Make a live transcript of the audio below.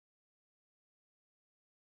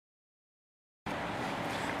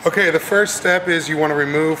Okay, the first step is you want to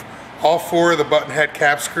remove all 4 of the button head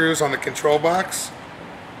cap screws on the control box.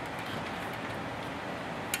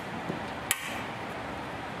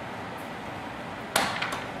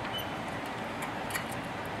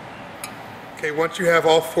 Okay, once you have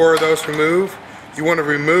all 4 of those removed, you want to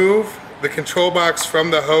remove the control box from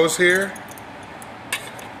the hose here.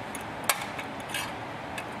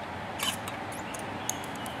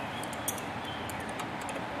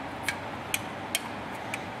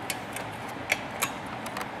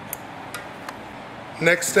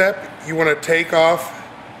 Next step, you want to take off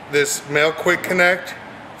this male quick connect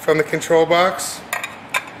from the control box.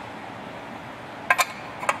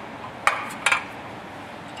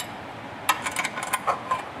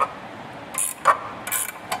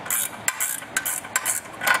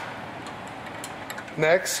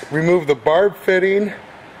 Next, remove the barb fitting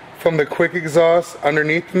from the quick exhaust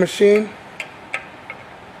underneath the machine.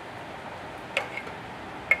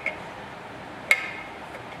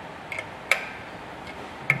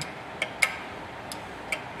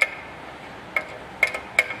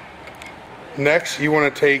 Next, you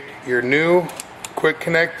want to take your new quick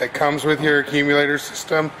connect that comes with your accumulator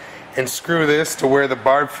system and screw this to where the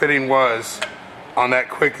barb fitting was on that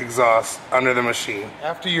quick exhaust under the machine.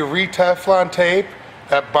 After you re-Teflon tape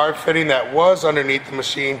that barb fitting that was underneath the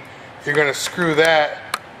machine, you're going to screw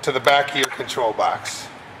that to the back of your control box.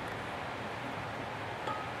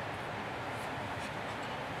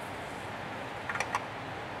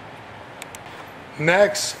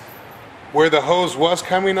 Next, where the hose was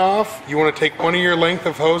coming off, you want to take one of your length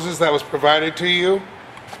of hoses that was provided to you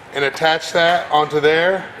and attach that onto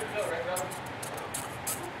there,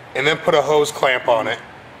 and then put a hose clamp on it.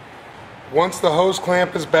 Once the hose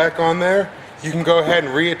clamp is back on there, you can go ahead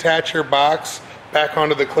and reattach your box back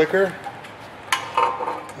onto the clicker.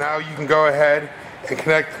 Now you can go ahead and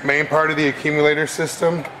connect the main part of the accumulator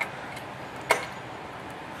system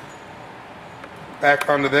back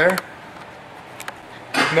onto there.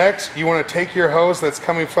 Next, you want to take your hose that's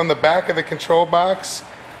coming from the back of the control box,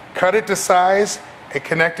 cut it to size, and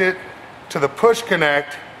connect it to the push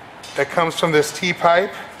connect that comes from this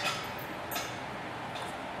T-pipe.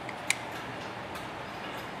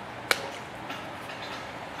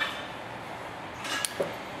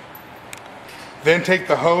 Then take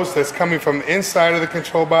the hose that's coming from the inside of the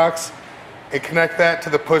control box and connect that to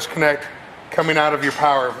the push connect coming out of your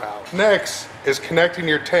power valve. Next is connecting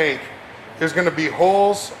your tank. There's going to be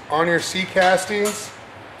holes on your C castings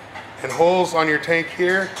and holes on your tank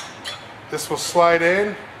here. This will slide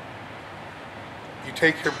in. You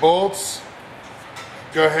take your bolts,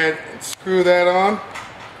 go ahead and screw that on.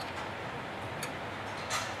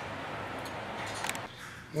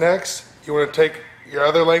 Next, you want to take your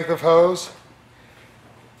other length of hose,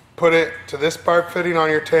 put it to this barb fitting on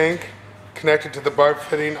your tank, connect it to the barb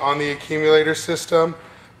fitting on the accumulator system.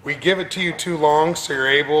 We give it to you too long so you're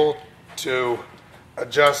able to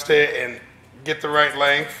adjust it and get the right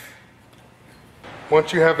length.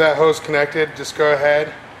 Once you have that hose connected, just go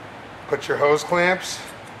ahead, put your hose clamps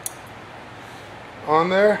on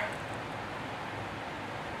there,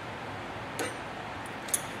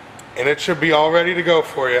 and it should be all ready to go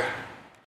for you.